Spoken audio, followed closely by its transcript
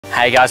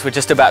Hey guys, we're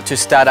just about to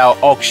start our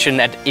auction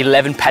at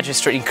 11 Paget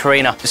Street in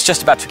Carina. It's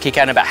just about to kick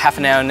out in about half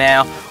an hour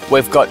now.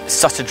 We've got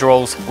sausage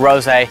rolls,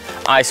 rosé,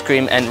 ice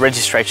cream and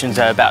registrations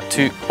are about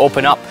to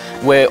open up.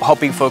 We're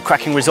hoping for a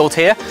cracking result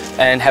here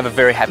and have a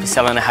very happy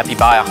seller and a happy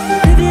buyer.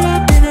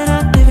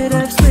 Live it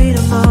up, sweet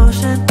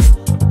emotion.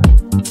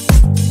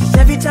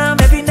 Every time,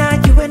 every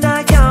night, you and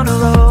I count a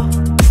roll.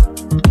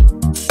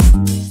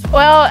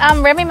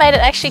 Well, Remy made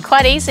it actually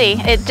quite easy.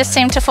 It just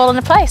seemed to fall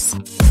into place.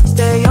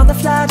 Stay on the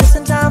fly just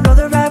in time, know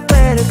the right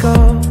way to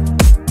go.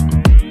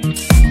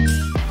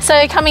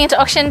 So coming into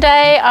auction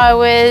day, I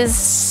was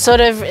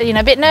sort of,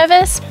 a bit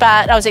nervous,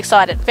 but I was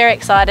excited, very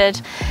excited,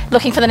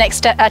 looking for the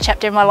next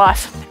chapter in my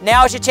life.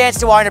 Now is your chance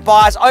to own it,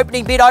 buyers.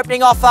 Opening bid,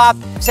 opening offer.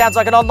 Sounds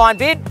like an online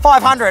bid.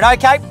 500,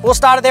 okay. We'll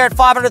start it there at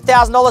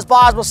 $500,000,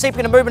 buyers. We'll see if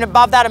we can move it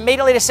above that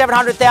immediately to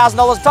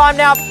 $700,000. Time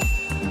now.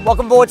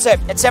 Welcome aboard, sir.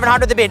 At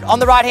 $700 the bid. On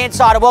the right-hand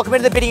side, welcome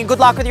into the bidding and good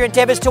luck with your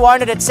endeavours to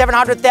own it at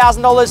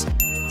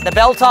 $700,000. The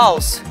bell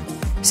tolls.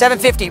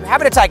 $750.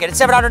 Happy to take it at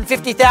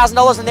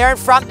 $750,000, and they're in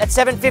front at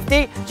 $750.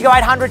 Did you go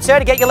 $800, sir,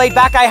 to get your lead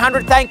back?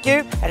 $800, thank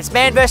you. And it's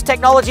man versus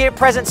technology at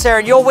present, sir,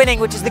 and you're winning,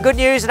 which is the good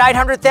news, at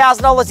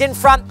 $800,000 in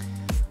front.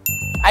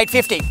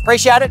 $850.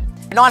 Appreciate it.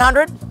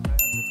 $900.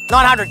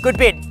 $900. Good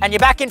bid. And you're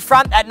back in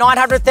front at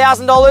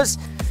 $900,000.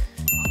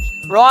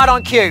 Right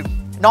on cue.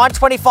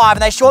 $925,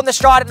 and they shorten the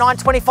stride at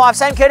 $925.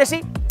 Same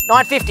courtesy.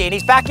 $950, and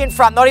he's back in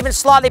front, not even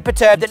slightly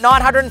perturbed at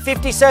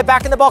 $950, sir,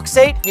 back in the box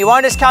seat. New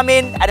owners come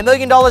in at $1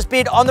 million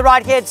bid on the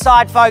right-hand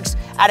side, folks,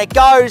 and it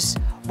goes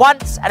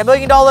once at $1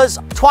 million,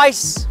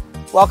 twice.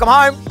 Welcome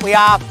home. We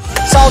are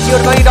sold to you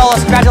at $1 million.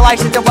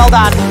 Congratulations and well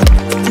done.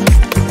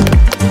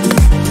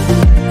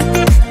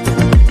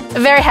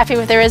 Very happy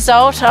with the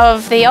result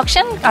of the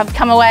auction. I've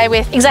come away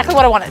with exactly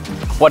what I wanted.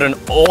 What an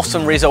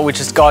awesome result. We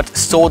just got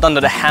sold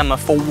under the hammer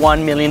for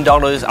 $1 million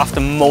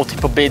after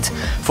multiple bids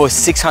for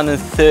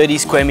 630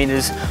 square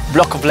meters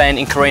block of land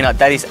in Carina.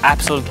 That is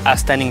absolute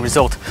outstanding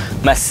result.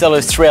 My seller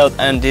is thrilled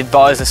and the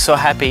buyers are so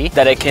happy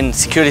that they can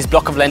secure this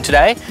block of land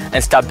today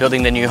and start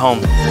building their new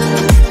home.